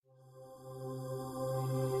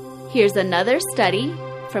Here's another study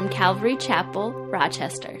from Calvary Chapel,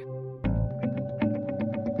 Rochester.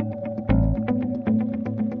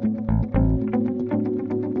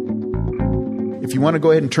 If you want to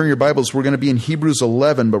go ahead and turn your Bibles, we're going to be in Hebrews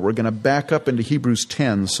 11, but we're going to back up into Hebrews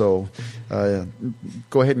 10. So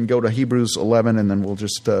go ahead and go to Hebrews 11, and then we'll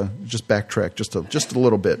just backtrack just a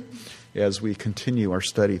little bit as we continue our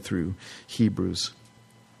study through Hebrews.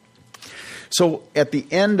 So at the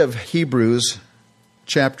end of Hebrews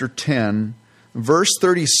chapter 10, verse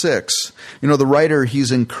 36, the writer,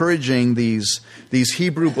 he's encouraging these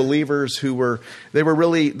Hebrew believers who were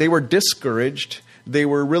discouraged. They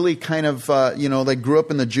were really kind of, they grew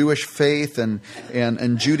up in the Jewish faith and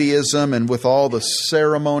Judaism, and with all the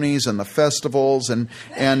ceremonies and the festivals, and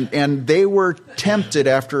they were tempted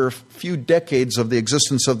after a few decades of the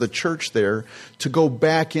existence of the church there to go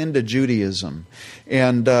back into Judaism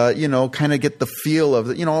and, kind of get the feel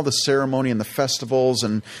of, all the ceremony and the festivals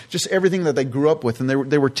and just everything that they grew up with. And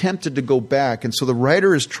they were tempted to go back. And so the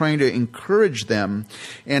writer is trying to encourage them.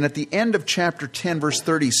 And at the end of chapter 10, verse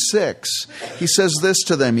 36, he says this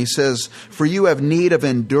to them. He says, "For you have need of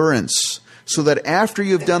endurance, so that after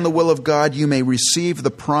you have done the will of God, you may receive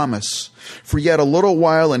the promise. For yet a little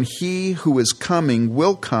while, and he who is coming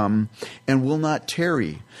will come and will not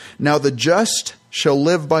tarry. Now the just shall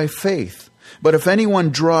live by faith. But if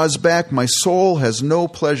anyone draws back, my soul has no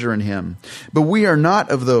pleasure in him. But we are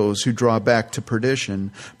not of those who draw back to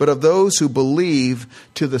perdition, but of those who believe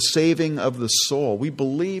to the saving of the soul." We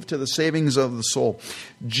believe to the savings of the soul.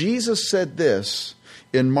 Jesus said this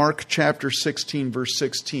in Mark chapter 16, verse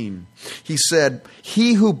 16. He said,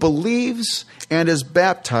 "He who believes and is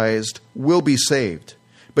baptized will be saved,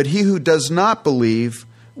 but he who does not believe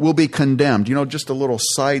will be condemned." Just a little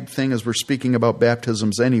side thing as we're speaking about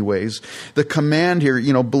baptisms anyways. The command here,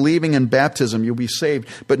 believing in baptism, you'll be saved.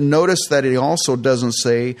 But notice that he also doesn't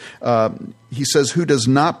say, he says, who does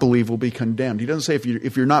not believe will be condemned. He doesn't say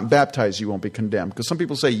if you're not baptized, you won't be condemned. Because some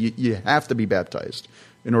people say you have to be baptized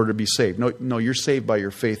in order to be saved. No, you're saved by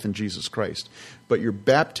your faith in Jesus Christ. But your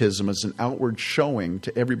baptism is an outward showing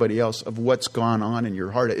to everybody else of what's gone on in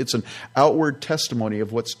your heart. It's an outward testimony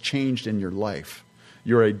of what's changed in your life.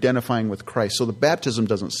 You're identifying with Christ. So the baptism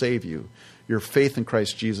doesn't save you. Your faith in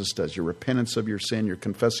Christ Jesus does. Your repentance of your sin, you're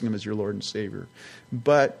confessing Him as your Lord and Savior.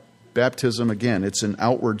 But baptism, again, it's an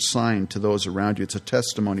outward sign to those around you. It's a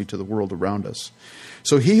testimony to the world around us.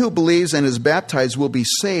 So he who believes and is baptized will be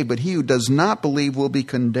saved, but he who does not believe will be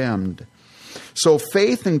condemned. So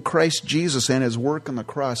faith in Christ Jesus and His work on the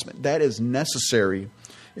cross, that is necessary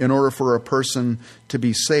in order for a person to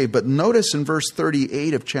be saved. But notice in verse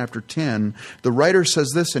 38 of chapter 10, the writer says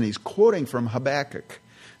this, and he's quoting from Habakkuk,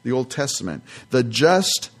 the Old Testament: "The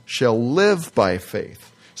just shall live by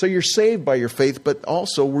faith." So you're saved by your faith, but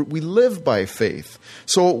also we live by faith.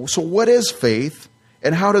 So what is faith,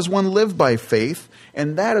 and how does one live by faith?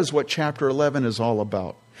 And that is what chapter 11 is all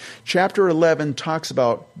about. Chapter 11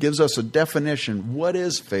 gives us a definition. What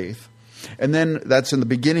is faith? And then that's in the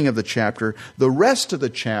beginning of the chapter. The rest of the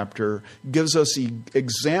chapter gives us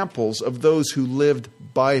examples of those who lived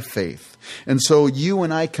by faith. And so you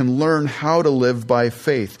and I can learn how to live by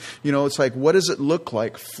faith. It's like, what does it look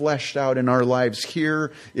like fleshed out in our lives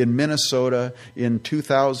here in Minnesota in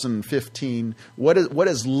 2015? What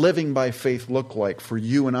does living by faith look like for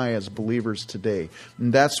you and I as believers today?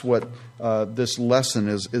 And that's what this lesson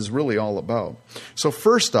is really all about. So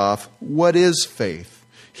first off, what is faith?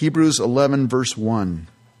 Hebrews 11, verse 1.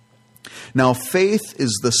 "Now faith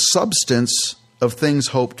is the substance of things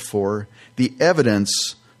hoped for, the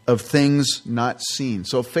evidence of things not seen."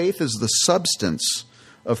 So faith is the substance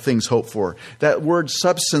of things hoped for. That word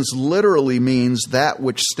substance literally means that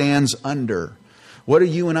which stands under. What do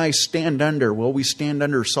you and I stand under? Well, we stand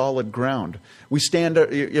under solid ground. We stand,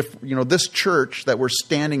 this church that we're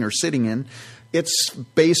standing or sitting in, it's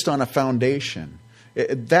based on a foundation.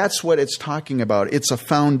 That's what it's talking about. It's a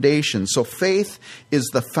foundation. So faith is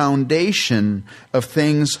the foundation of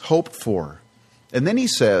things hoped for. And then he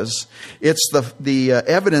says it's the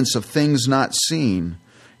evidence of things not seen.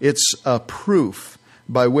 It's a proof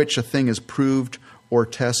by which a thing is proved or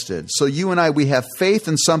tested. So you and I, we have faith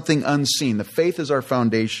in something unseen. The faith is our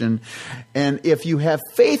foundation. And if you have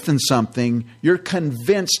faith in something, you're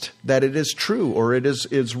convinced that it is true or it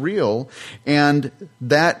is real. And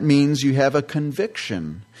that means you have a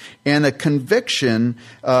conviction. And a conviction,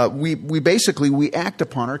 we act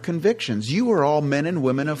upon our convictions. You are all men and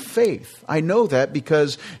women of faith. I know that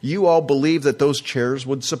because you all believe that those chairs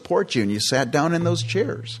would support you, and you sat down in those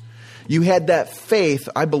chairs. You had that faith.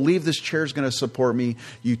 I believe this chair is going to support me.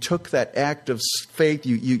 You took that act of faith.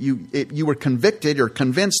 You were convicted or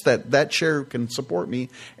convinced that that chair can support me,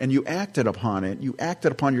 and you acted upon it. You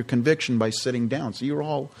acted upon your conviction by sitting down. So you're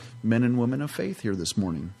all men and women of faith here this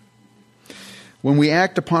morning. When we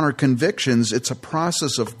act upon our convictions, it's a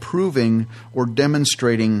process of proving or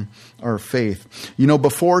demonstrating our faith. You know,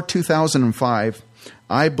 before 2005,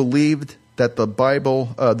 I believed that the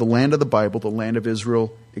Bible, the land of the Bible, the land of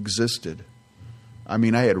Israel, existed. I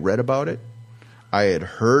mean, I had read about it. I had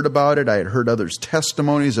heard about it. I had heard others'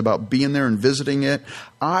 testimonies about being there and visiting it.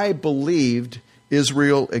 I believed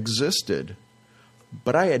Israel existed,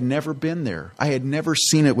 but I had never been there. I had never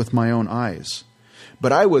seen it with my own eyes.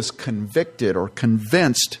 But I was convicted or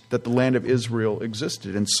convinced that the land of Israel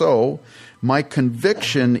existed. And so my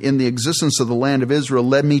conviction in the existence of the land of Israel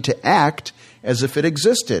led me to act as if it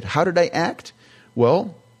existed. How did I act?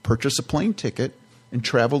 Well, purchased a plane ticket and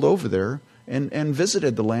traveled over there and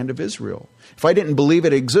visited the land of Israel. If I didn't believe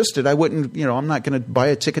it existed, I wouldn't, I'm not going to buy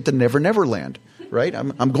a ticket to Never Never Land, right?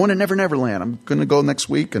 I'm going to Never Never Land. I'm going to go next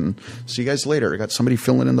week and see you guys later. I got somebody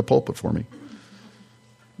filling in the pulpit for me.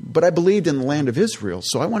 But I believed in the land of Israel,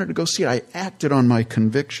 so I wanted to go see it. I acted on my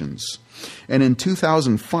convictions. And in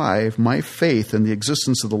 2005, my faith in the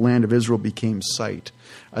existence of the land of Israel became sight.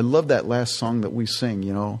 I love that last song that we sing,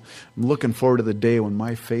 I'm looking forward to the day when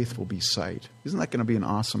my faith will be sight. Isn't that going to be an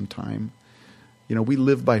awesome time? We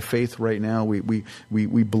live by faith right now. We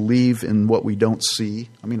believe in what we don't see.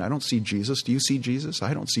 I mean, I don't see Jesus. Do you see Jesus?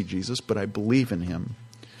 I don't see Jesus, but I believe in him.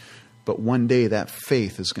 But one day that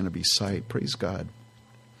faith is going to be sight. Praise God.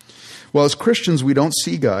 Well, as Christians, we don't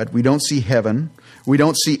see God. We don't see heaven. We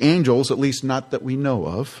don't see angels, at least not that we know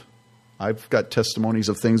of. I've got testimonies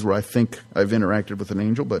of things where I think I've interacted with an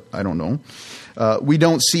angel, but I don't know. We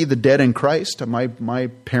don't see the dead in Christ. My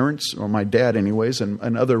parents, or my dad anyways,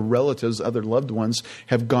 and other relatives, other loved ones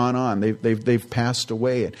have gone on. They've passed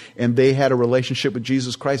away, and they had a relationship with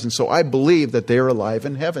Jesus Christ. And so I believe that they're alive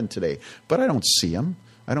in heaven today. But I don't see them.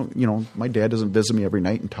 My dad doesn't visit me every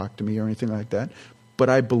night and talk to me or anything like that. But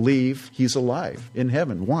I believe he's alive in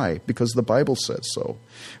heaven. Why? Because the Bible says so.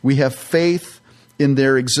 We have faith in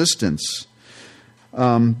their existence.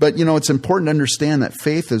 But it's important to understand that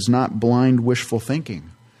faith is not blind wishful thinking,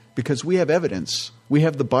 because we have evidence. We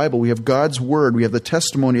have the Bible. We have God's Word. We have the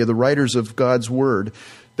testimony of the writers of God's Word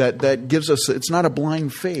that gives us, it's not a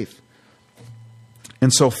blind faith.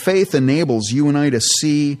 And so faith enables you and I to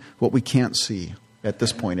see what we can't see, at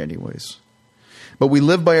this point anyways. But we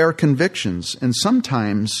live by our convictions, and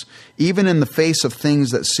sometimes, even in the face of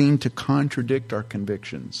things that seem to contradict our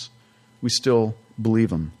convictions, we still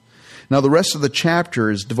believe them. Now, the rest of the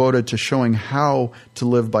chapter is devoted to showing how to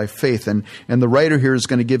live by faith, and the writer here is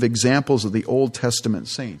going to give examples of the Old Testament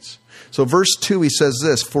saints. So verse 2, he says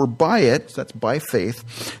this, "For by it," that's by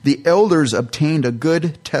faith, "the elders obtained a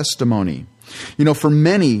good testimony." For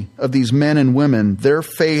many of these men and women, their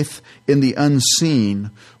faith in the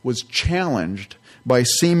unseen was challenged by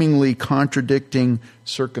seemingly contradicting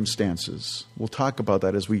circumstances. We'll talk about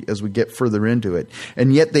that as we get further into it.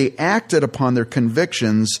 And yet they acted upon their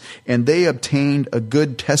convictions, and they obtained a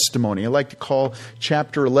good testimony. I like to call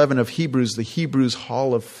chapter 11 of Hebrews the Hebrews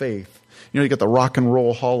Hall of Faith. You got the Rock and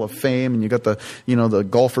Roll Hall of Fame, and you got the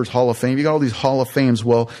Golfers Hall of Fame. You got all these Hall of Fames.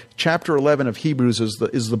 Well, chapter 11 of Hebrews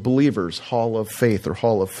is the Believers Hall of Faith, or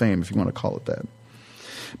Hall of Fame, if you want to call it that.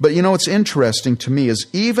 But what's interesting to me is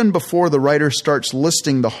even before the writer starts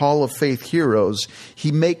listing the Hall of Faith heroes, he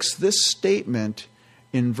makes this statement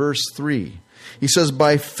in verse 3. He says,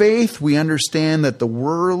 "By faith we understand that the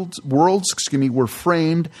worlds were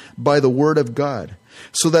framed by the word of God,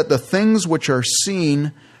 so that the things which are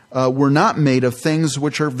seen were not made of things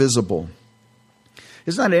which are visible."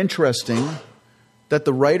 Isn't that interesting that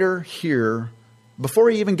the writer here,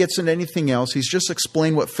 before he even gets into anything else, he's just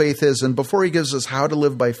explained what faith is. And before he gives us how to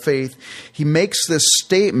live by faith, he makes this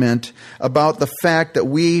statement about the fact that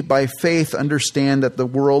we, by faith, understand that the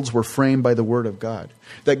worlds were framed by the Word of God.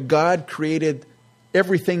 That God created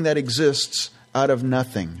everything that exists out of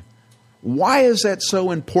nothing. Why is that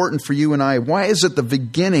so important for you and I? Why is it the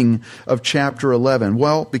beginning of chapter 11?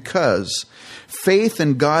 Well, because faith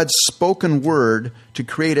in God's spoken word to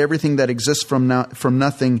create everything that exists from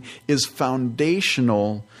nothing is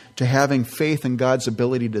foundational to having faith in God's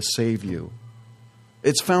ability to save you.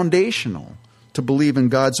 It's foundational to believe in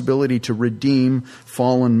God's ability to redeem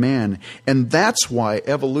fallen man. And that's why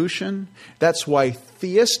evolution, that's why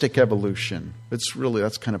theistic evolution, that's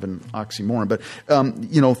kind of an oxymoron, but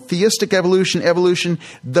theistic evolution,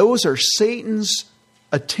 those are Satan's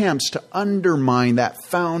attempts to undermine that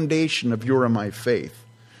foundation of your and my faith.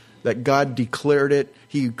 that God declared it.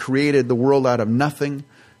 He created the world out of nothing.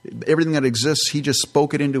 Everything that exists, He just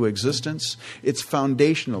spoke it into existence. It's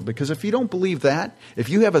foundational, because if you don't believe that, if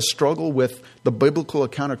you have a struggle with the biblical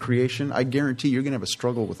account of creation, I guarantee you're going to have a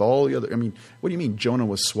struggle with all the other. I mean, what do you mean Jonah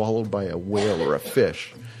was swallowed by a whale or a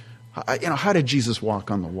fish? How did Jesus walk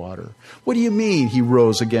on the water? What do you mean He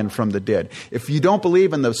rose again from the dead? If you don't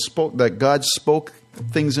believe in that God spoke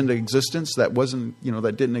things into existence that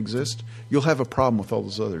that didn't exist, you'll have a problem with all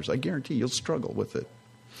those others. I guarantee you'll struggle with it.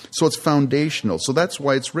 So it's foundational. So that's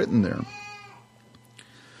why it's written there.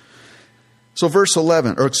 So verse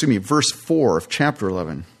 4 of chapter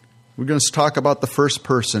 11. We're going to talk about the first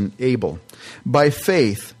person, Abel. By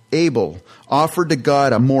faith, Abel offered to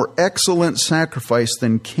God a more excellent sacrifice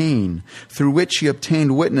than Cain, through which he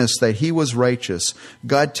obtained witness that he was righteous,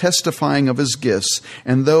 God testifying of his gifts,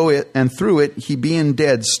 and through it he being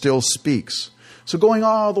dead still speaks. So going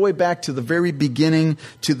all the way back to the very beginning,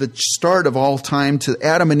 to the start of all time, to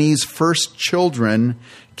Adam and Eve's first children,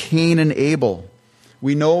 Cain and Abel.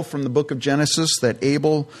 We know from the book of Genesis that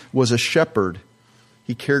Abel was a shepherd.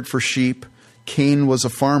 He cared for sheep. Cain was a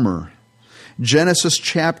farmer. Genesis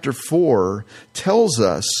chapter 4 tells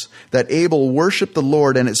us that Abel worshiped the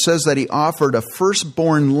Lord, and it says that he offered a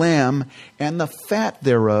firstborn lamb and the fat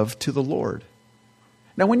thereof to the Lord.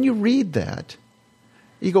 Now, when you read that,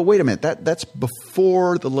 you go, wait a minute, that's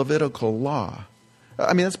before the Levitical law.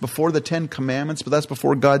 I mean, that's before the Ten Commandments, but that's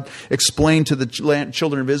before God explained to the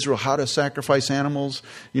children of Israel how to sacrifice animals,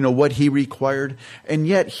 what He required. And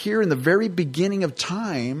yet, here in the very beginning of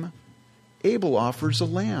time, Abel offers a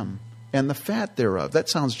lamb and the fat thereof. That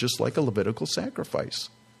sounds just like a Levitical sacrifice.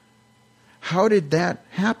 How did that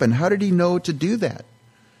happen? How did he know to do that?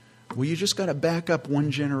 Well, you just got to back up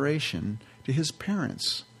one generation to his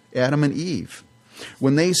parents, Adam and Eve.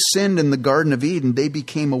 When they sinned in the Garden of Eden, they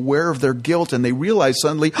became aware of their guilt, and they realized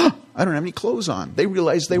suddenly, I don't have any clothes on. They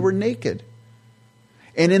realized they were naked.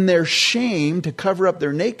 And in their shame, to cover up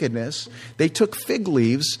their nakedness, they took fig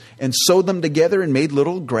leaves and sewed them together and made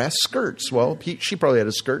little grass skirts. Well, she probably had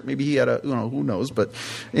a skirt. Maybe he had a, who knows. But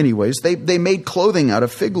anyways, they made clothing out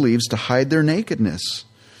of fig leaves to hide their nakedness.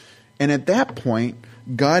 And at that point,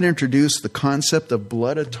 God introduced the concept of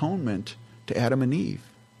blood atonement to Adam and Eve,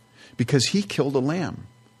 because He killed a lamb,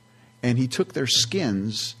 and He took their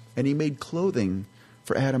skins and He made clothing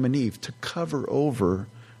for Adam and Eve to cover over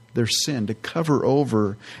their sin, to cover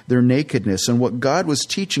over their nakedness. And what God was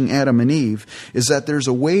teaching Adam and Eve is that there's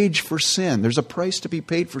a wage for sin. There's a price to be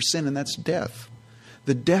paid for sin, and that's death.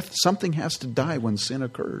 Something has to die when sin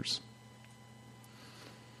occurs.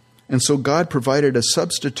 And so God provided a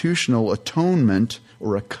substitutional atonement,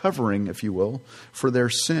 or a covering, if you will, for their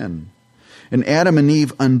sin. And Adam and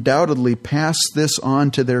Eve undoubtedly passed this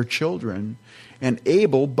on to their children. And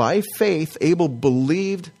Abel, by faith, Abel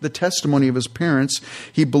believed the testimony of his parents.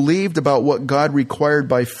 He believed about what God required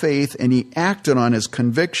by faith, and he acted on his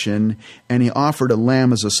conviction, and he offered a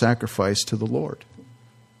lamb as a sacrifice to the Lord.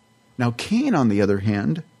 Now, Cain, on the other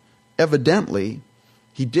hand, evidently,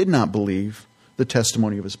 he did not believe the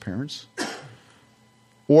testimony of his parents.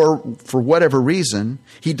 Or, for whatever reason,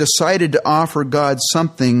 he decided to offer God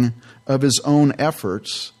something of his own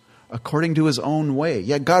efforts, according to his own way.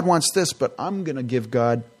 Yeah, God wants this, but I'm going to give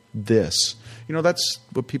God this. That's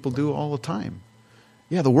what people do all the time.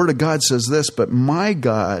 Yeah, the Word of God says this, but my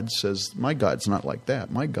God says, my God's not like that.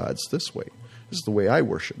 My God's this way. This is the way I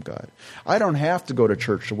worship God. I don't have to go to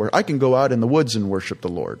church to worship. I can go out in the woods and worship the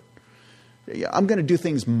Lord. Yeah, I'm going to do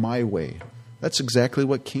things my way. That's exactly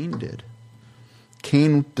what Cain did.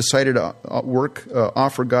 Cain decided to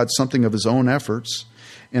offer God something of his own efforts,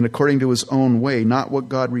 and according to his own way, not what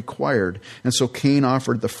God required. And so Cain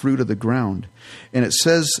offered the fruit of the ground. And it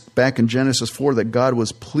says back in Genesis 4 that God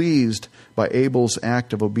was pleased by Abel's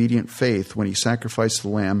act of obedient faith when he sacrificed the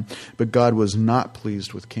lamb, but God was not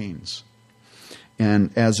pleased with Cain's.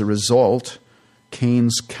 And as a result,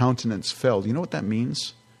 Cain's countenance fell. Do you know what that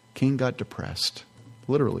means? Cain got depressed,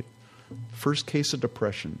 literally. First case of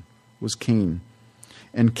depression was Cain.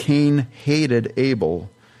 And Cain hated Abel,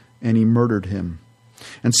 and he murdered him.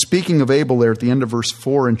 And speaking of Abel there at the end of verse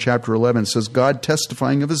 4 in chapter 11, it says, God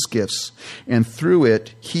testifying of his gifts, and through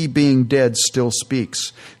it, he being dead still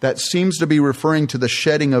speaks. That seems to be referring to the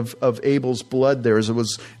shedding of Abel's blood there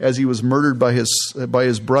as he was murdered by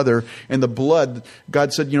his brother. And the blood,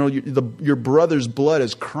 God said, your brother's blood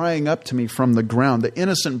is crying up to me from the ground. The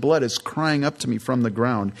innocent blood is crying up to me from the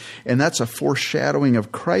ground. And that's a foreshadowing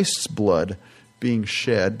of Christ's blood being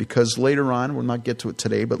shed, because later on, we'll not get to it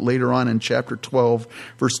today, but later on in chapter 12,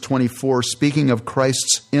 verse 24, speaking of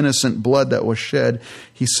Christ's innocent blood that was shed,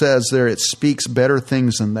 he says there, it speaks better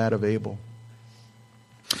things than that of Abel.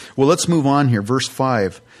 Well, let's move on here. Verse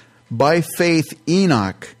 5. By faith,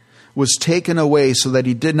 Enoch was taken away so that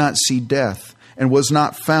he did not see death, and was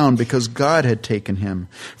not found because God had taken him.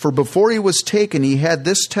 For before he was taken, he had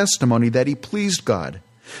this testimony that he pleased God.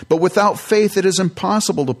 But without faith, it is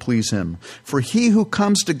impossible to please him. For he who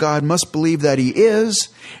comes to God must believe that he is,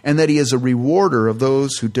 and that he is a rewarder of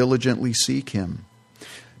those who diligently seek him.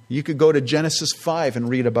 You could go to Genesis 5 and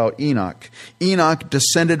read about Enoch. Enoch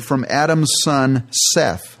descended from Adam's son,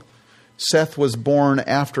 Seth. Seth was born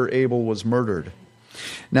after Abel was murdered.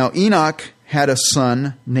 Now, Enoch had a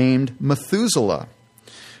son named Methuselah.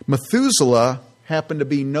 Methuselah happened to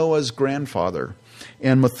be Noah's grandfather.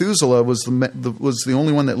 And Methuselah was the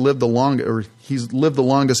only one that lived the longest, or he's lived the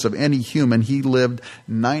longest of any human. He lived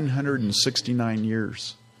 969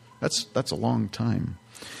 years. That's a long time.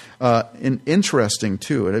 And interesting,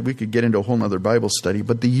 too. We could get into a whole other Bible study.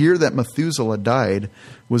 But the year that Methuselah died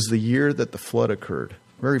was the year that the flood occurred.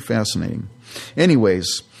 Very fascinating.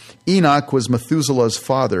 Anyways, Enoch was Methuselah's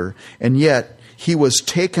father, and yet he was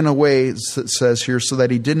taken away, it says here, so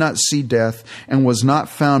that he did not see death and was not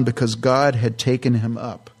found because God had taken him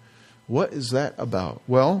up. What is that about?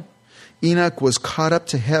 Well, Enoch was caught up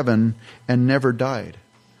to heaven and never died.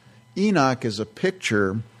 Enoch is a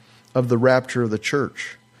picture of the rapture of the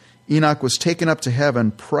church. Enoch was taken up to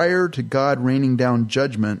heaven prior to God raining down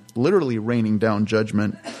judgment, literally raining down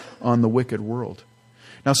judgment on the wicked world.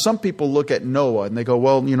 Now, some people look at Noah and they go,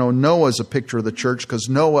 well, Noah's a picture of the church because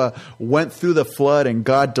Noah went through the flood and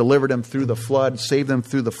God delivered him through the flood, saved them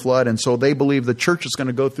through the flood. And so they believe the church is going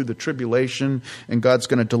to go through the tribulation and God's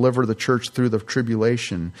going to deliver the church through the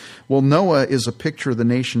tribulation. Well, Noah is a picture of the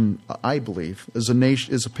nation, I believe, is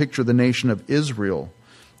a picture of the nation of Israel.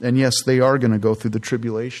 And yes, they are going to go through the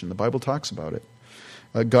tribulation. The Bible talks about it.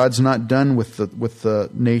 God's not done with the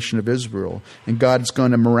nation of Israel, and God's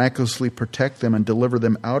going to miraculously protect them and deliver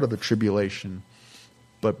them out of the tribulation.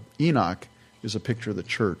 But Enoch is a picture of the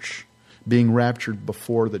church being raptured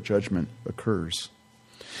before the judgment occurs.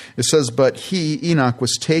 It says, but Enoch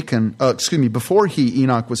was taken, before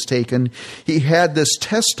Enoch was taken, he had this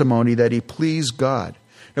testimony that he pleased God.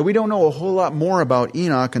 Now, we don't know a whole lot more about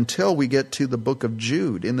Enoch until we get to the book of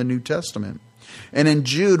Jude in the New Testament. And in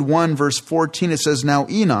Jude 1, verse 14, it says, now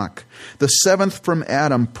Enoch, the seventh from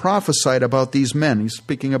Adam, prophesied about these men. He's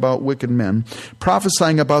speaking about wicked men.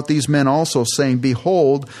 Prophesying about these men also, saying,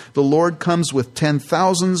 behold, the Lord comes with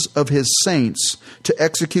 10,000s of his saints to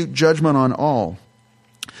execute judgment on all,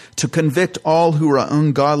 to convict all who are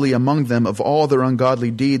ungodly among them of all their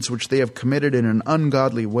ungodly deeds which they have committed in an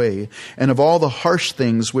ungodly way, and of all the harsh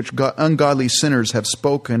things which ungodly sinners have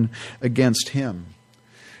spoken against him.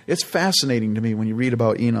 It's fascinating to me when you read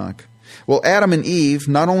about Enoch. Well, Adam and Eve,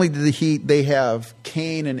 not only did they have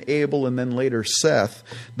Cain and Abel and then later Seth,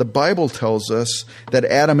 the Bible tells us that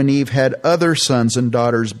Adam and Eve had other sons and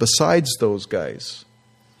daughters besides those guys.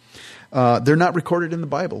 They're not recorded in the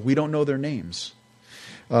Bible. We don't know their names.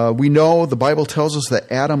 We know the Bible tells us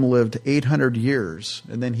that Adam lived 800 years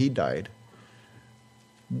and then he died.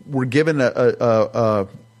 We're given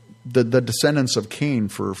the descendants of Cain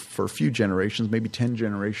for a few generations, maybe 10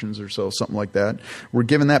 generations or so, something like that. We're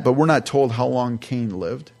given that, but we're not told how long Cain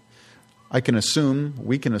lived. We can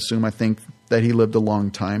assume, I think, that he lived a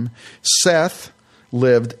long time. Seth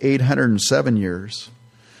lived 807 years.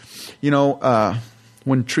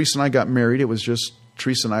 When Teresa and I got married, it was just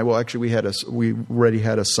Teresa and I. Well, actually, we already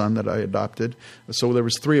had a son that I adopted. So there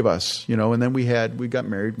was three of us, and then we got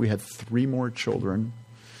married. We had three more children.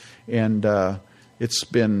 And it's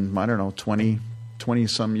been, 20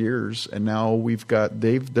 some years, and now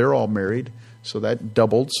they're all married, so that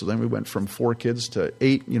doubled. So then we went from 4 kids to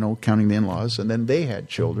 8, counting the in-laws, and then they had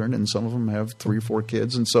children, and some of them have 3 or 4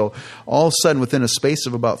 kids. And so all of a sudden, within a space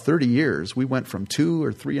of about 30 years, we went from 2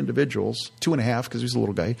 or 3 individuals, 2.5 because he's a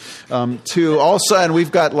little guy, to all of a sudden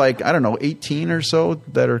we've got 18 or so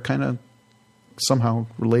that are kind of somehow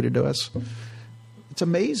related to us. It's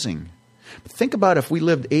amazing. But think about if we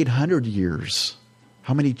lived 800 years.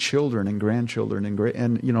 How many children and grandchildren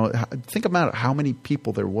and think about how many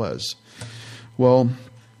people there was. Well,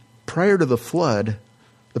 prior to the flood,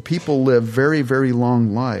 the people lived very, very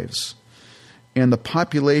long lives. And the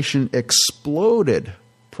population exploded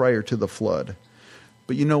prior to the flood.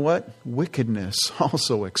 But you know what? Wickedness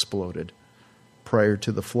also exploded prior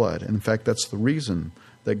to the flood. And in fact, that's the reason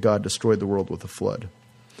that God destroyed the world with a flood.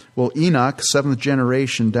 Well, Enoch, 7th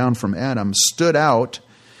generation down from Adam, stood out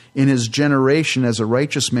in his generation as a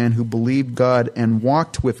righteous man who believed God and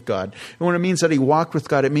walked with God. And when it means that he walked with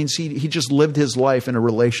God, it means he just lived his life in a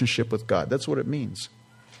relationship with God. That's what it means.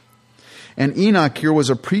 And Enoch here was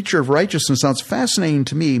a preacher of righteousness. Now, it's fascinating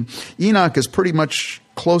to me. Enoch is pretty much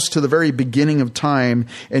close to the very beginning of time,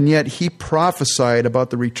 and yet he prophesied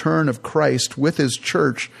about the return of Christ with his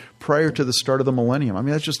church prior to the start of the millennium. I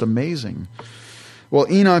mean, that's just amazing. Well,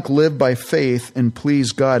 Enoch lived by faith and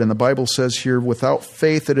pleased God. And the Bible says here, without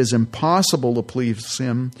faith it is impossible to please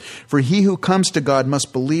him. For he who comes to God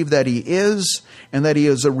must believe that he is, and that he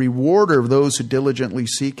is a rewarder of those who diligently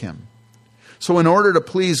seek him. So in order to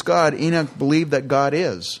please God, Enoch believed that God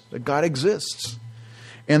is, that God exists,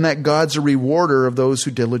 and that God's a rewarder of those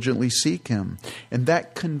who diligently seek him. And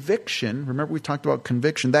that conviction, remember we talked about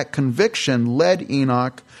conviction, that conviction led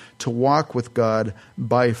Enoch to walk with God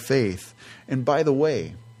by faith. And by the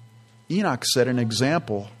way, Enoch set an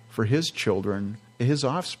example for his children, his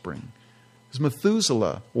offspring. As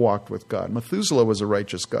Methuselah walked with God. Methuselah was a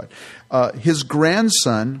righteous God. His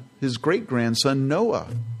grandson, his great-grandson, Noah,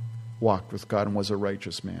 walked with God and was a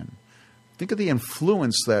righteous man. Think of the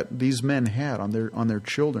influence that these men had on their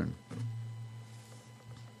children.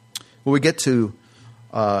 Well, we get to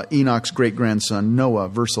Enoch's great-grandson, Noah,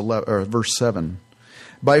 verse 7.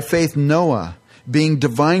 By faith, Noah, being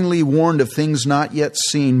divinely warned of things not yet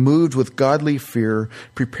seen, moved with godly fear,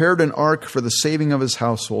 prepared an ark for the saving of his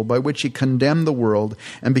household, by which he condemned the world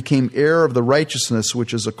and became heir of the righteousness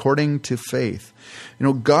which is according to faith. You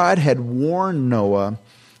know, God had warned Noah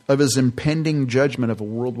of his impending judgment of a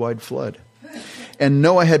worldwide flood. And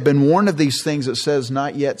Noah had been warned of these things, it says,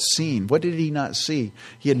 not yet seen. What did he not see?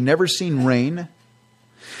 He had never seen rain.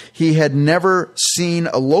 He had never seen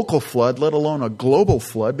a local flood, let alone a global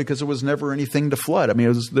flood, because there was never anything to flood. I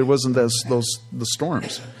mean, there wasn't the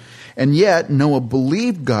storms. And yet, Noah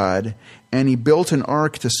believed God, and he built an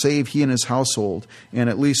ark to save he and his household, and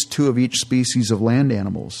at least 2 of each species of land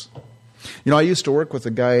animals. You know, I used to work with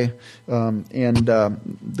a guy,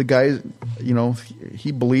 the guy, you know,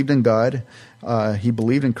 he believed in God. He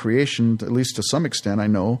believed in creation, at least to some extent, I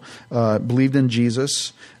know. Believed in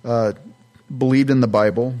Jesus. Believed in the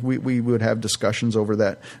Bible. We would have discussions over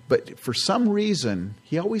that. But for some reason,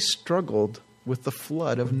 he always struggled with the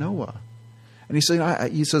flood of Noah. And he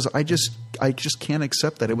says, I just can't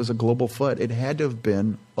accept that it was a global flood. It had to have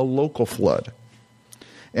been a local flood.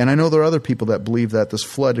 And I know there are other people that believe that this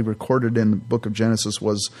flood recorded in the book of Genesis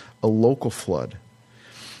was a local flood.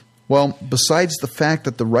 Well, besides the fact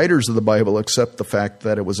that the writers of the Bible accept the fact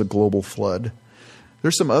that it was a global flood,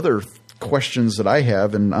 there's some other questions that I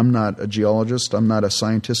have, and I'm not a geologist, I'm not a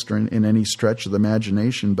scientist or in any stretch of the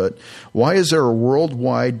imagination, but why is there a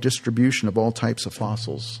worldwide distribution of all types of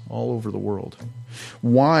fossils all over the world?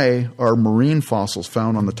 Why are marine fossils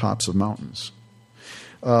found on the tops of mountains?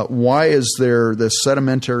 Why is there this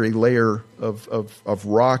sedimentary layer of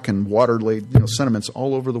rock and water-laid sediments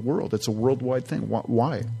all over the world? It's a worldwide thing.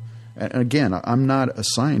 Why? And again, I'm not a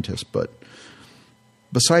scientist, but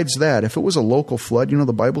besides that, if it was a local flood,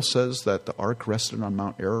 the Bible says that the ark rested on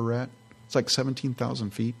Mount Ararat. It's like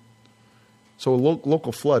 17,000 feet. So a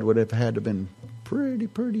local flood would have had to have been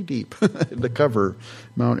pretty deep to cover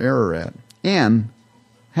Mount Ararat. And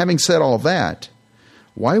having said all that,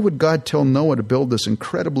 why would God tell Noah to build this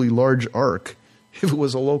incredibly large ark if it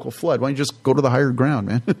was a local flood? Why don't you just go to the higher ground,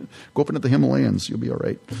 man? Go up into the Himalayas. You'll be all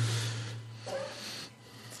right.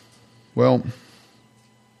 Well,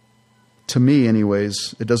 to me,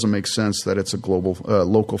 anyways, it doesn't make sense that it's a global,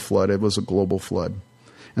 local flood. It was a global flood.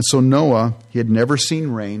 And so Noah, he had never seen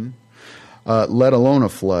rain, let alone a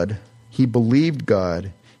flood. He believed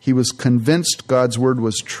God. He was convinced God's word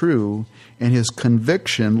was true, and his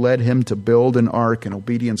conviction led him to build an ark in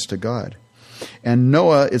obedience to God. And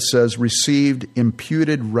Noah, it says, received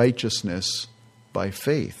imputed righteousness by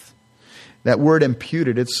faith. That word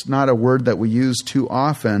imputed, it's not a word that we use too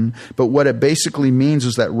often, but what it basically means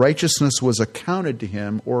is that righteousness was accounted to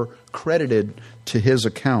him or credited to his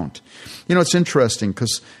account. It's interesting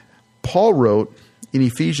because Paul wrote in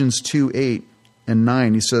Ephesians 2:8 and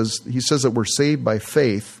 9, he says that we're saved by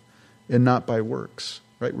faith and not by works.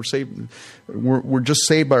 Right? We're just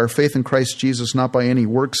saved by our faith in Christ Jesus, not by any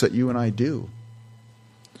works that you and I do.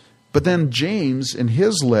 But then James, in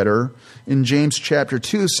his letter, in James chapter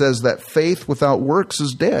 2, says that faith without works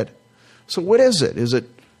is dead. So what is it? Is it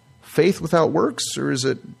faith without works, or is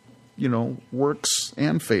it, works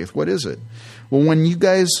and faith? What is it? Well, when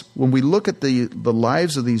we look at the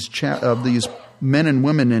lives of these men and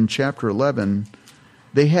women in chapter 11,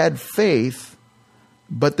 they had faith,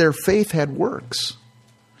 but their faith had works.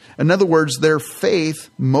 In other words, their works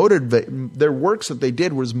that they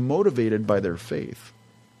did was motivated by their faith.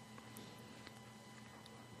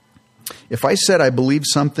 If I said I believed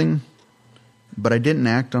something, but I didn't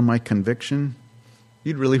act on my conviction,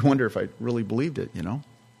 you'd really wonder if I really believed it,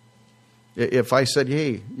 If I said,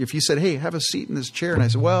 hey, if you said, hey, have a seat in this chair, and I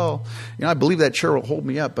said, well, I believe that chair will hold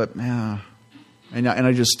me up, but and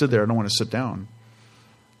I just stood there, I don't want to sit down.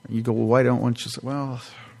 And you go, well, why don't you say, well,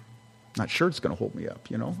 not sure it's going to hold me up,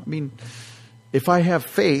 I mean, if I have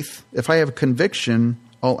faith, if I have conviction,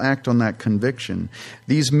 I'll act on that conviction.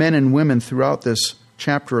 These men and women throughout this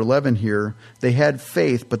chapter 11 here, they had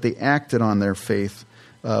faith, but they acted on their faith.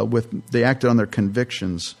 They acted on their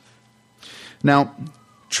convictions. Now,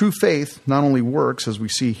 true faith not only works, as we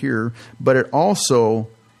see here, but it also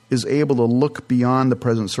is able to look beyond the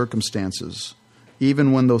present circumstances,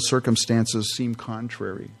 even when those circumstances seem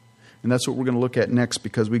contrary. And that's what we're going to look at next,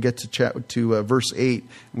 because we get to verse 8,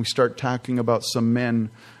 and we start talking about some men,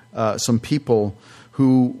 some people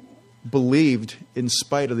who believed in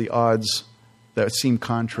spite of the odds that seemed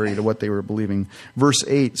contrary to what they were believing. Verse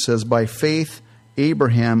 8 says, by faith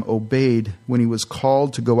Abraham obeyed when he was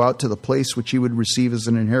called to go out to the place which he would receive as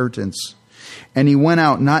an inheritance. And he went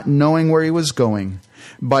out not knowing where he was going.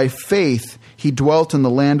 By faith he dwelt in the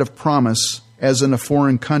land of promise, as in a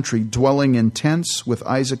foreign country, dwelling in tents with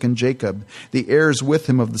Isaac and Jacob, the heirs with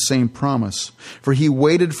him of the same promise. For he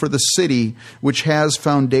waited for the city which has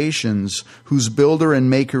foundations, whose builder and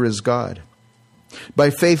maker is God.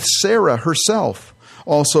 By faith Sarah herself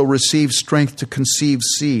also received strength to conceive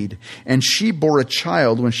seed, and she bore a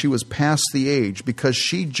child when she was past the age, because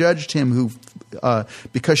she judged him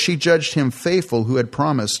faithful who had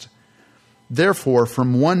promised. Therefore,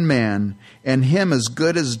 from one man, and him as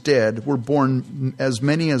good as dead, were born as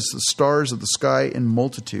many as the stars of the sky in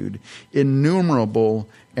multitude, innumerable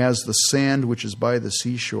as the sand which is by the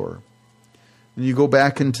seashore. And you go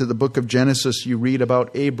back into the book of Genesis, you read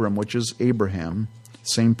about Abram, which is Abraham,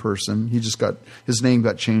 same person. His name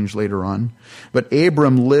got changed later on. But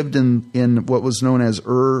Abram lived in what was known as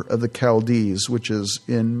Ur of the Chaldees, which is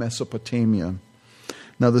in Mesopotamia.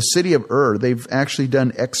 Now, the city of Ur, they've actually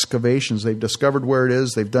done excavations. They've discovered where it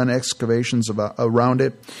is. They've done excavations around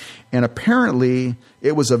it. And apparently,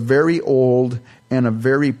 it was a very old and a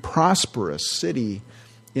very prosperous city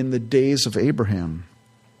in the days of Abraham.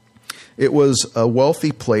 It was a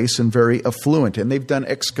wealthy place and very affluent. And they've done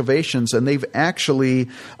excavations, and they've actually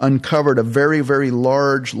uncovered a very, very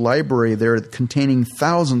large library there containing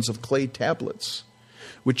thousands of clay tablets,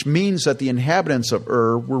 which means that the inhabitants of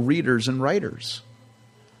Ur were readers and writers.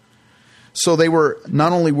 So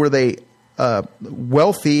not only were they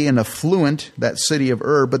wealthy and affluent, that city of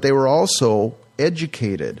Ur, but they were also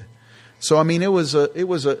educated. So I mean, it was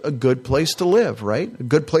a good place to live, right? A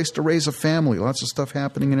good place to raise a family. Lots of stuff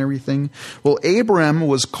happening and everything. Well, Abram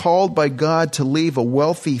was called by God to leave a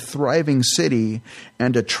wealthy, thriving city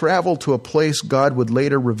and to travel to a place God would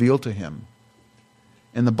later reveal to him.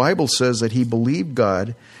 And the Bible says that he believed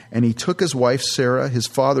God, and he took his wife Sarah, his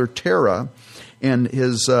father Terah, and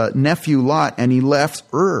his nephew Lot, and he left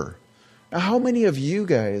Ur. Now, how many of you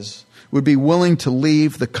guys would be willing to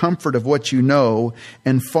leave the comfort of what you know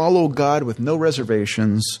and follow God with no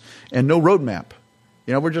reservations and no roadmap?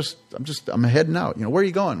 I'm heading out. Where are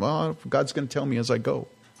you going? Well, God's going to tell me as I go.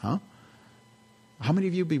 Huh? How many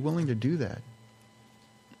of you would be willing to do that?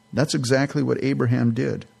 That's exactly what Abraham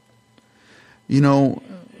did.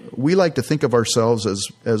 We like to think of ourselves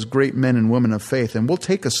as great men and women of faith, and we'll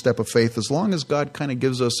take a step of faith as long as God kind of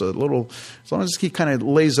gives us as long as he kind of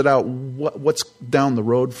lays it out what's down the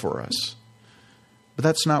road for us. But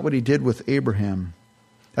that's not what he did with Abraham.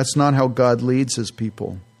 That's not how God leads his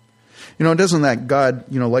people. It doesn't that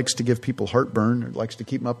God, likes to give people heartburn or likes to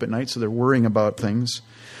keep them up at night so they're worrying about things.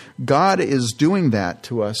 God is doing that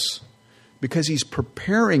to us because he's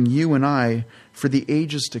preparing you and I for the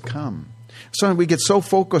ages to come. So we get so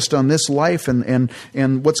focused on this life and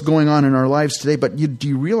what's going on in our lives today. But do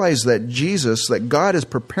you realize that God is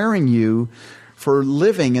preparing you for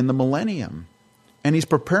living in the millennium? And he's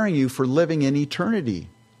preparing you for living in eternity.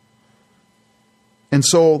 And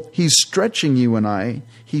so he's stretching you and I.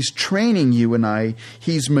 He's training you and I.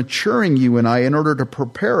 He's maturing you and I in order to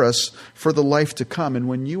prepare us for the life to come. And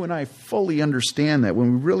when you and I fully understand that,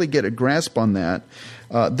 when we really get a grasp on that,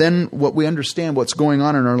 then what we understand what's going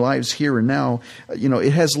on in our lives here and now,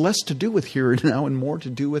 it has less to do with here and now and more to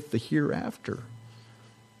do with the hereafter.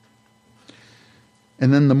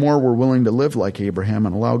 And then the more we're willing to live like Abraham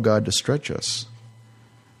and allow God to stretch us.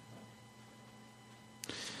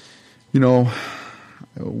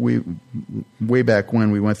 Way back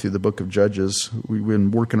when we went through the book of Judges, we've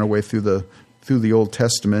been working our way through the Old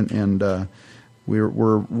Testament, and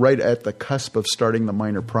we're right at the cusp of starting the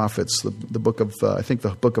minor prophets. The book of I think the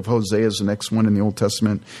book of Hosea is the next one in the Old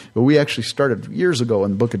Testament, but we actually started years ago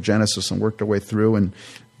in the book of Genesis and worked our way through, and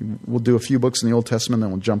We'll do a few books in the Old Testament,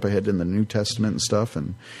 then we'll jump ahead in the New Testament and stuff.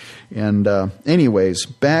 And anyways,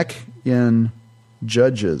 back in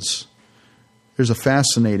Judges, there's a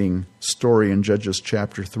fascinating story in Judges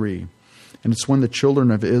chapter 3. And it's when the children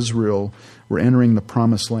of Israel were entering the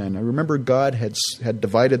Promised Land. Now remember, God had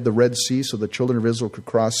divided the Red Sea so the children of Israel could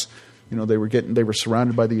cross. They were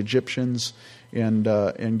surrounded by the Egyptians, and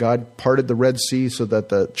God parted the Red Sea so that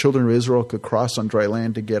the children of Israel could cross on dry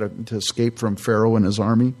land to escape from Pharaoh and his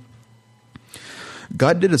army.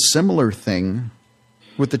 God did a similar thing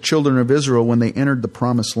with the children of Israel when they entered the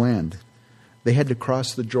Promised Land. They had to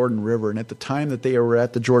cross the Jordan River, and at the time that they were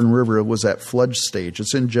at the Jordan River, it was at flood stage.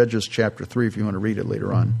 It's in Judges chapter 3 if you want to read it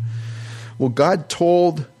later on. Well, God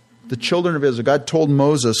told the children of Israel, God told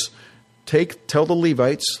Moses, tell the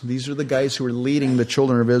Levites, these are the guys who are leading the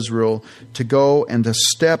children of Israel, to go and to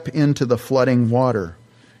step into the flooding water.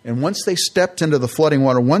 And once they stepped into the flooding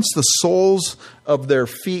water, once the soles of their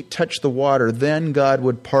feet touched the water, then God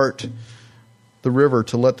would part the river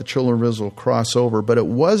to let the children of Israel cross over. But it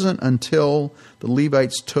wasn't until the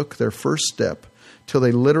Levites took their first step, till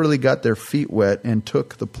they literally got their feet wet and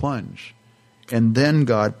took the plunge. And then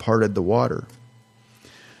God parted the water.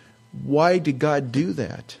 Why did God do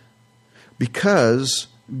that? Because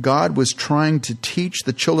God was trying to teach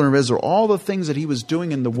the children of Israel all the things that he was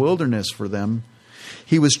doing in the wilderness for them.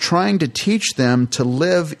 He was trying to teach them to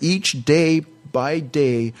live each day by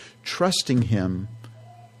day, trusting him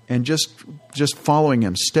and just following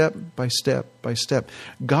him step by step by step.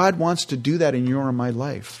 God wants to do that in your and my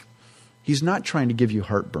life. He's not trying to give you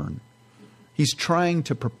heartburn. He's trying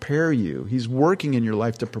to prepare you. He's working in your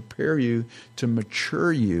life to prepare you, to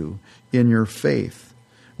mature you in your faith.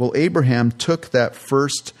 Well, Abraham took that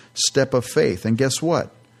first step of faith. And guess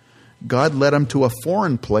what? God led him to a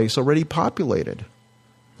foreign place already populated.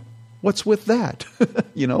 What's with that?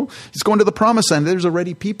 He's going to the Promised Land. There's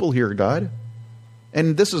already people here, God.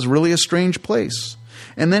 And this is really a strange place.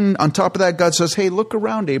 And then on top of that, God says, hey, look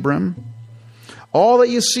around, Abram. All that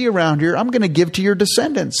you see around here, I'm going to give to your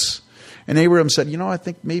descendants. And Abraham said, I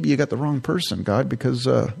think maybe you got the wrong person, God, because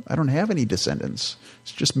I don't have any descendants.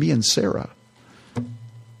 It's just me and Sarah.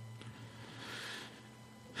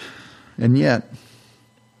 And yet,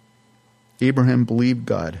 Abraham believed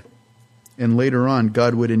God. And later on,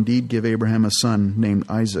 God would indeed give Abraham a son named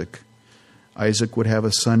Isaac. Isaac would have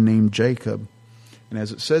a son named Jacob. And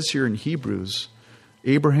as it says here in Hebrews,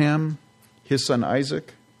 Abraham, his son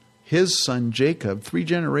Isaac, his son Jacob, 3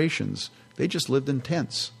 generations, they just lived in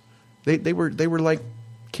tents. They were like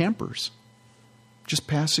campers, just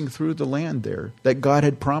passing through the land there that God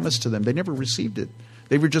had promised to them. They never received it.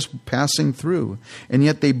 They were just passing through. And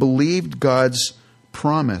yet they believed God's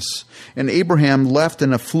promise. And Abraham left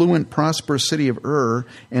an affluent, prosperous city of Ur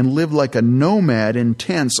and lived like a nomad in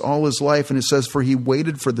tents all his life. And it says, for he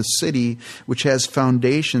waited for the city which has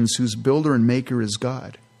foundations, whose builder and maker is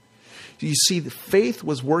God. You see, faith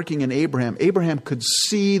was working in Abraham. Abraham could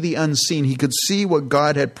see the unseen. He could see what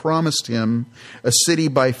God had promised him, a city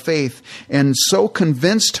by faith. And so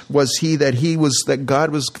convinced was he that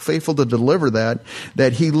God was faithful to deliver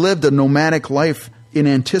that he lived a nomadic life in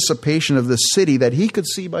anticipation of the city that he could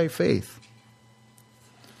see by faith.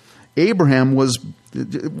 Abraham was,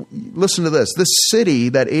 listen to this city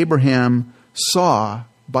that Abraham saw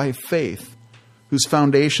by faith, whose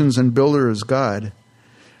foundations and builder is God.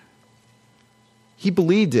 He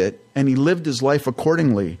believed it, and he lived his life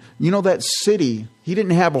accordingly. That city, he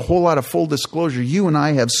didn't have a whole lot of full disclosure. You and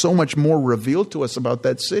I have so much more revealed to us about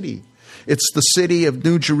that city. It's the city of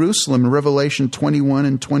New Jerusalem in Revelation 21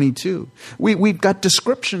 and 22. We've got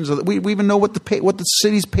descriptions of it. We even know what the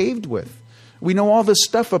city's paved with. We know all this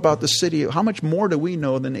stuff about the city. How much more do we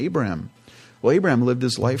know than Abraham? Well, Abraham lived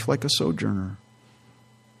his life like a sojourner,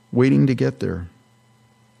 waiting to get there.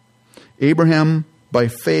 Abraham, by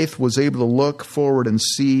faith, was able to look forward and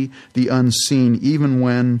see the unseen, even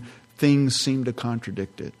when things seem to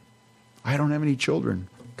contradict it. I don't have any children.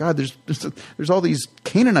 God, there's all these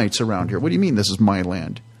Canaanites around here. What do you mean this is my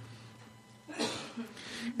land?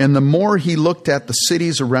 And the more he looked at the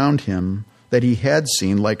cities around him that he had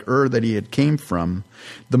seen, like Ur that he had came from,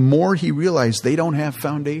 the more he realized they don't have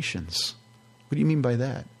foundations. What do you mean by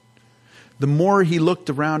that? The more he looked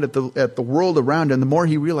around at the world around him, the more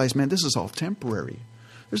he realized, man, this is all temporary.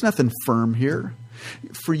 There's nothing firm here.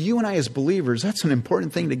 For you and I as believers, that's an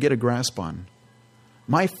important thing to get a grasp on.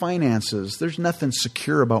 My finances, there's nothing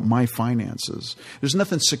secure about my finances. There's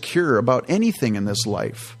nothing secure about anything in this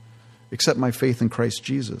life except my faith in Christ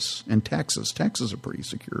Jesus. And taxes. Taxes are pretty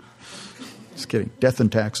secure. Just kidding. Death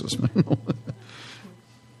and taxes.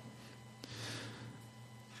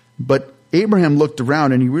 But Abraham looked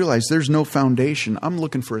around and he realized there's no foundation. I'm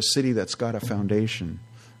looking for a city that's got a foundation.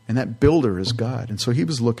 And that builder is God. And so he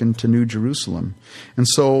was looking to New Jerusalem. And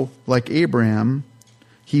so, like Abraham,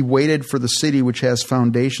 he waited for the city which has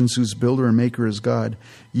foundations, whose builder and maker is God.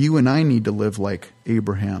 You and I need to live like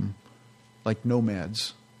Abraham, like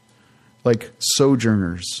nomads, like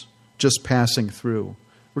sojourners, just passing through.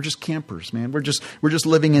 We're just campers, man. We're just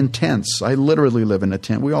living in tents. I literally live in a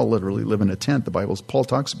tent. We all literally live in a tent. Paul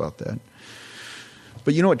talks about that.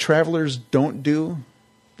 But you know what travelers don't do?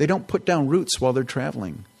 They don't put down roots while they're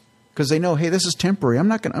traveling, because they know, hey, this is temporary. I'm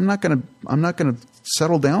not going to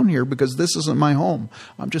settle down here because this isn't my home.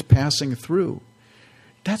 I'm just passing through.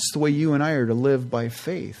 That's the way you and I are to live by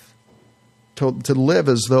faith. To live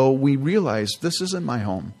as though we realize this isn't my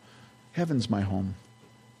home. Heaven's my home.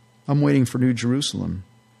 I'm waiting for New Jerusalem.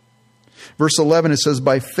 Verse 11, it says,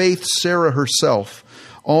 by faith Sarah herself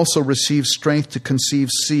also received strength to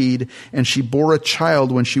conceive seed, and she bore a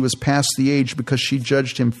child when she was past the age, because she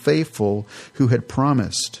judged him faithful who had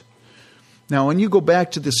promised. Now, when you go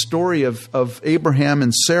back to the story of Abraham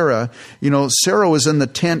and Sarah, Sarah was in the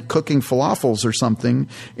tent cooking falafels or something,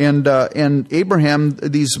 and Abraham,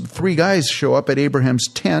 these three guys show up at Abraham's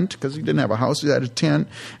tent, because he didn't have a house, he had a tent,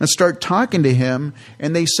 and start talking to him,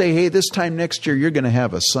 and they say, hey, this time next year you're going to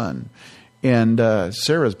have a son. And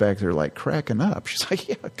Sarah's back there like cracking up. She's like,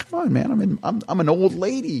 yeah, come on, man, I'm an old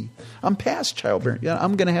lady. I'm past childbearing. Yeah,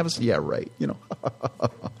 I'm going to have a son. Yeah, right.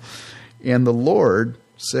 And the Lord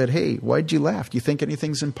said, hey, why'd you laugh? Do you think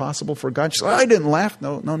anything's impossible for God? She said, I didn't laugh.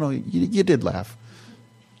 No, you did laugh.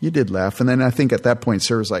 You did laugh. And then I think at that point,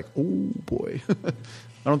 Sarah's like, oh, boy. I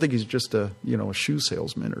don't think he's just a shoe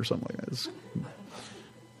salesman or something like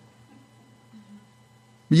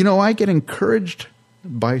that. I get encouraged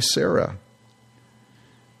by Sarah.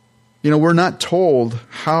 We're not told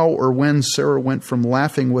how or when Sarah went from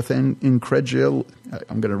laughing with incredulity.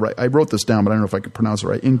 I wrote this down, but I don't know if I could pronounce it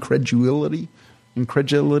right. Incredulity. Is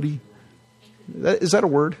that a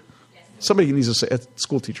word? Yes. Somebody needs to say, a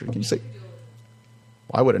school teacher, can you say?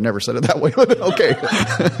 Well, I would have never said it that way. Okay.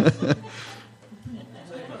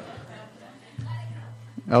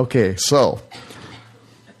 Okay, so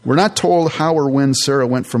we're not told how or when Sarah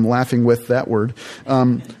went from laughing with that word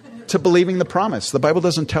to believing the promise. The Bible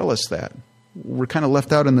doesn't tell us that. We're kind of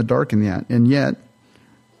left out in the dark in that. And yet,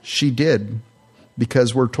 she did,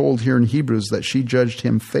 because we're told here in Hebrews that she judged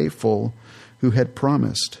him faithful who had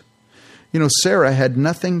promised. Sarah had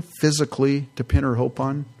nothing physically to pin her hope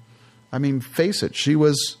on. I mean, face it, she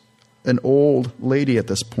was an old lady at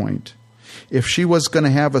this point. If she was going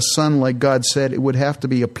to have a son like God said, it would have to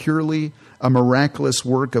be a miraculous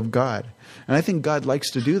work of God. And I think God likes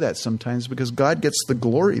to do that sometimes, because God gets the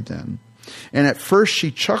glory then. And at first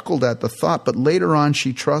she chuckled at the thought, but later on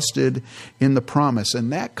she trusted in the promise.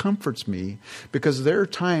 And that comforts me, because there are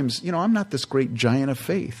times, I'm not this great giant of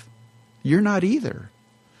faith. You're not either.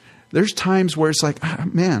 There's times where it's like,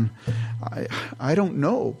 man, I don't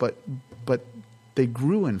know, but they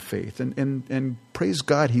grew in faith. And praise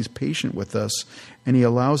God, he's patient with us, and he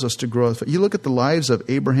allows us to grow. You look at the lives of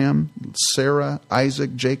Abraham, Sarah,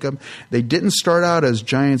 Isaac, Jacob. They didn't start out as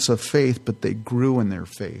giants of faith, but they grew in their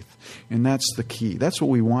faith. And that's the key. That's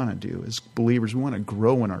what we want to do as believers. We want to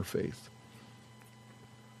grow in our faith.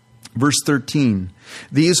 Verse 13,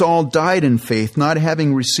 these all died in faith, not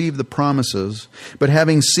having received the promises, but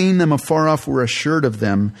having seen them afar off were assured of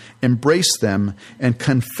them, embraced them, and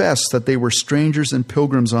confessed that they were strangers and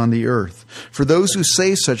pilgrims on the earth. For those who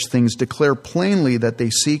say such things declare plainly that they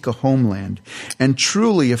seek a homeland. And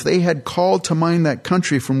truly, if they had called to mind that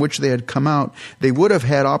country from which they had come out, they would have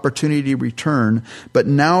had opportunity to return, but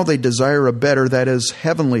now they desire a better, that is,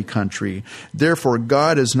 heavenly country. Therefore,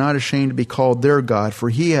 God is not ashamed to be called their God, for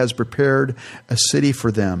he has prepared a city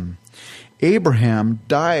for them. Abraham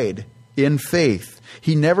died in faith.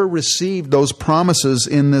 He never received those promises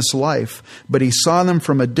in this life, but he saw them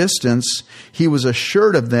from a distance. He was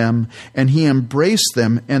assured of them, and he embraced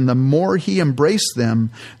them. And the more he embraced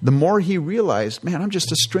them, the more he realized, man, I'm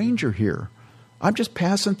just a stranger here. I'm just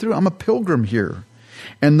passing through. I'm a pilgrim here.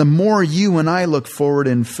 And the more you and I look forward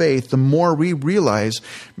in faith, the more we realize,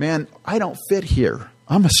 man, I don't fit here.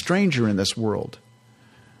 I'm a stranger in this world.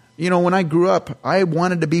 When I grew up, I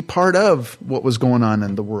wanted to be part of what was going on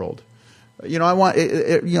in the world. I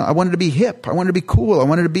wanted to be hip. I wanted to be cool. I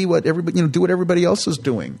wanted to be what everybody, do what everybody else is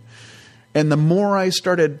doing. And the more I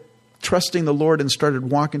started trusting the Lord and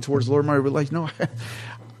started walking towards the Lord, I realized, no,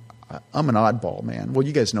 I'm an oddball, man. Well,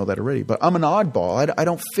 you guys know that already, but I'm an oddball. I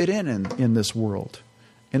don't fit in this world.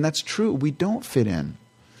 And that's true. We don't fit in.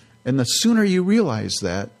 And the sooner you realize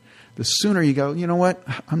that, The sooner you go, you know what?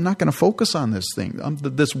 I'm not going to focus on this thing,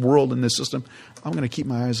 this world and this system. I'm going to keep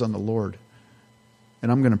my eyes on the Lord.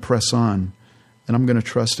 And I'm going to press on. And I'm going to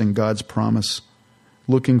trust in God's promise,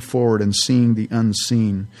 looking forward and seeing the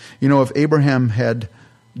unseen. You know, if Abraham had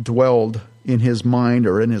dwelled in his mind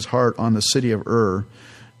or in his heart on the city of Ur,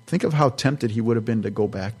 think of how tempted he would have been to go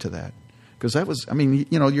back to that. Because that was, I mean,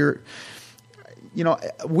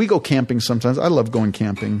 we go camping sometimes. I love going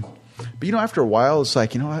camping. But, after a while, it's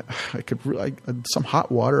like, I could really, some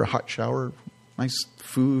hot water, a hot shower, nice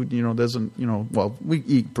food, doesn't, well, we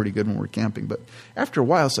eat pretty good when we're camping. But after a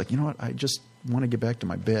while, it's like, you know what, I just want to get back to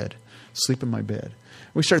my bed, sleep in my bed.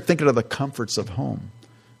 We start thinking of the comforts of home.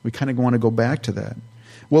 We kind of want to go back to that.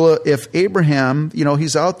 Well, if Abraham,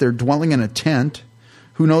 he's out there dwelling in a tent,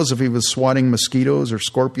 who knows if he was swatting mosquitoes or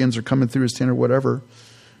scorpions or coming through his tent or whatever.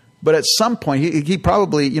 But at some point, he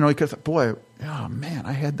probably, he could have thought, boy, oh man,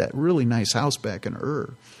 I had that really nice house back in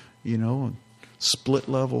Ur, split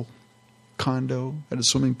level condo, had a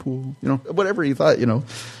swimming pool, whatever he thought,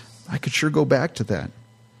 I could sure go back to that.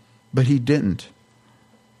 But he didn't.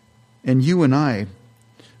 And you and I,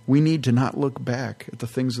 we need to not look back at the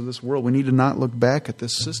things of this world. We need to not look back at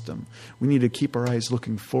this system. We need to keep our eyes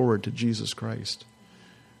looking forward to Jesus Christ.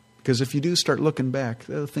 Because if you do start looking back,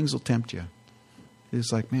 things will tempt you.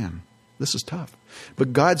 It's like, man, this is tough.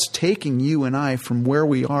 But God's taking you and I from where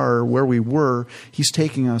we are, where we were. He's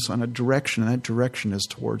taking us on a direction, and that direction is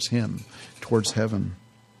towards Him, towards heaven.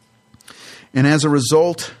 And as a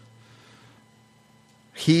result,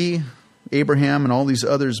 Abraham and all these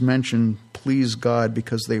others mentioned, please God,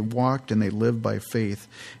 because they walked and they lived by faith.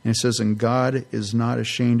 And it says, and God is not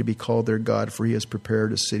ashamed to be called their God, for He has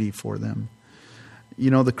prepared a city for them.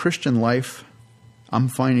 The Christian life, I'm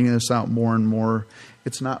finding this out more and more.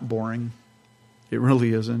 It's not boring. It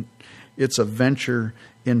really isn't. It's a venture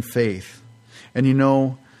in faith. And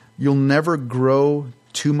you'll never grow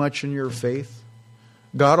too much in your faith.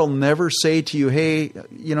 God will never say to you, hey,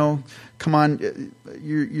 come on,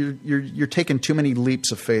 you're taking too many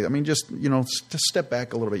leaps of faith. I mean, just step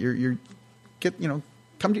back a little bit.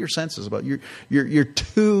 Come to your senses about you're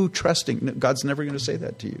too trusting. God's never going to say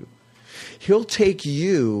that to you. He'll take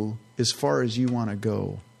you as far as you want to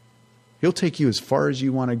go. He'll take you as far as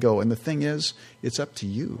you want to go. And the thing is, it's up to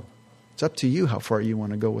you. It's up to you how far you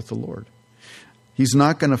want to go with the Lord. He's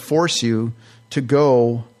not going to force you to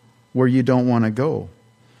go where you don't want to go.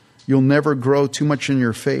 You'll never grow too much in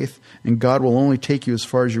your faith, and God will only take you as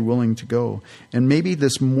far as you're willing to go. And maybe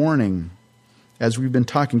this morning, as we've been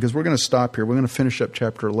talking, because we're going to stop here. We're going to finish up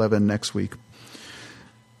chapter 11 next week.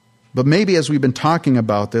 But maybe as we've been talking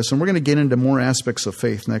about this, and we're going to get into more aspects of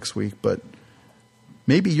faith next week, but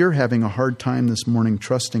maybe you're having a hard time this morning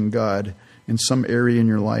trusting God in some area in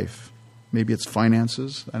your life. Maybe it's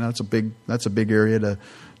finances. I know that's a big area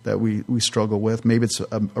that we struggle with. Maybe it's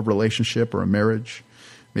a relationship or a marriage.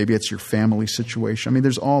 Maybe it's your family situation. I mean,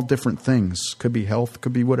 there's all different things. Could be health,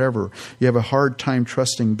 could be whatever. You have a hard time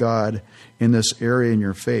trusting God in this area in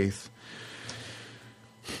your faith.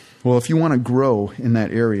 Well, if you want to grow in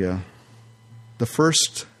that area, the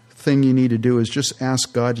first thing you need to do is just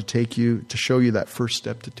ask God to show you that first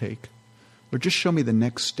step to take. Or just show me the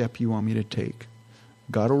next step you want me to take.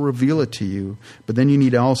 God will reveal it to you, but then you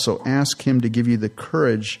need to also ask Him to give you the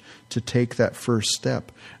courage to take that first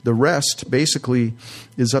step. The rest basically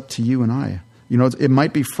is up to you and I. It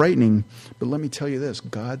might be frightening, but let me tell you this,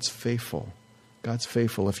 God's faithful. God's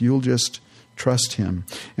faithful if you'll just trust Him.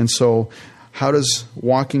 And so, how does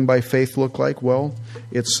walking by faith look like? Well,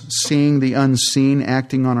 it's seeing the unseen,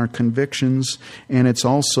 acting on our convictions, and it's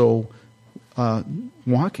also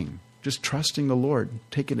walking, just trusting the Lord,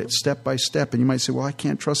 taking it step by step. And you might say, well, I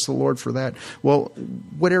can't trust the Lord for that. Well,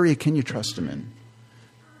 what area can you trust Him in?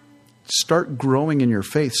 Start growing in your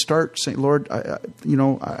faith. Start saying, Lord,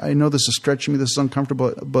 I know this is stretching me, this is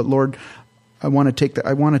uncomfortable, but Lord, I want to take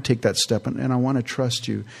that step, and I want to trust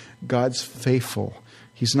You. God's faithful.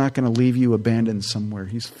 He's not going to leave you abandoned somewhere.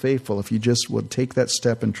 He's faithful if you just would take that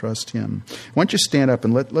step and trust Him. Why don't you stand up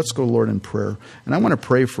and let's go, Lord, in prayer. And I want to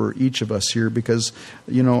pray for each of us here because,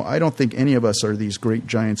 I don't think any of us are these great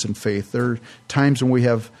giants in faith. There are times when we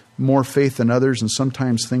have more faith than others, and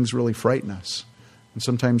sometimes things really frighten us. And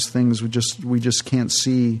sometimes things we just can't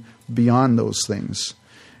see beyond those things.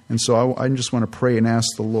 And so I just want to pray and ask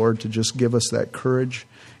the Lord to just give us that courage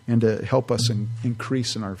and to help us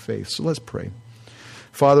increase in our faith. So let's pray.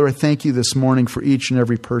 Father, I thank You this morning for each and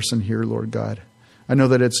every person here, Lord God. I know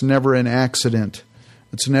that it's never an accident.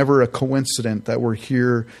 It's never a coincidence that we're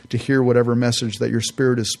here to hear whatever message that Your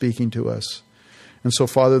Spirit is speaking to us. And so,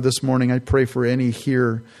 Father, this morning I pray for any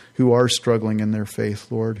here who are struggling in their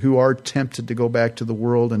faith, Lord, who are tempted to go back to the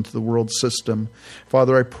world and to the world system.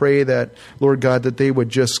 Father, I pray that, Lord God, that they would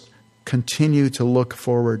just continue to look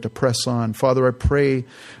forward, to press on. Father, I pray,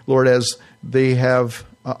 Lord, as they have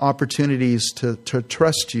opportunities to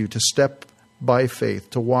trust you, to step by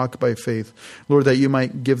faith, to walk by faith, Lord, that you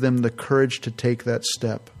might give them the courage to take that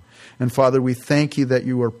step. And Father, we thank you that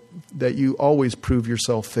you always prove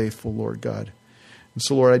yourself faithful, Lord God. And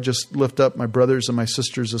so, Lord, I just lift up my brothers and my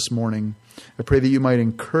sisters this morning. I pray that you might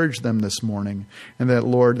encourage them this morning, and that,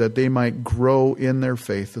 Lord, that they might grow in their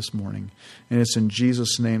faith this morning. And it's in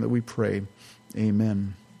Jesus' name that we pray.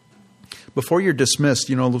 Amen. Before you're dismissed,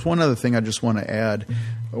 there's one other thing I just want to add.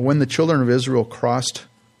 When the children of Israel crossed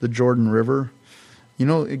the Jordan River,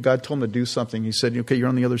 God told them to do something. He said, okay, you're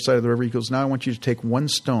on the other side of the river. He goes, now I want you to take one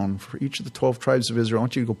stone for each of the 12 tribes of Israel. I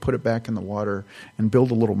want you to go put it back in the water and build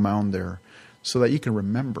a little mound there so that you can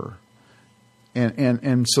remember.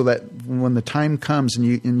 And so that when the time comes and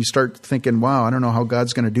you start thinking, wow, I don't know how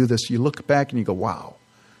God's going to do this, you look back and you go, wow,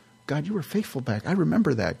 God, you were faithful back. I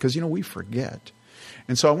remember that because, we forget.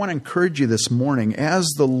 And so I want to encourage you this morning, as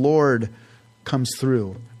the Lord comes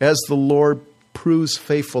through, as the Lord proves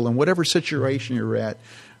faithful in whatever situation you're at,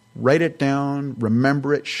 write it down,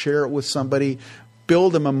 remember it, share it with somebody,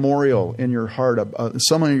 build a memorial in your heart,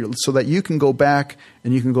 someone, so that you can go back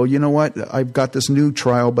and you can go, you know what, I've got this new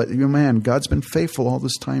trial, but man, God's been faithful all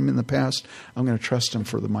this time in the past. I'm going to trust him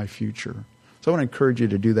for my future. So I want to encourage you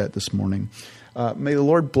to do that this morning. May the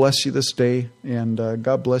Lord bless you this day, and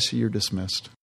God bless you. You're dismissed.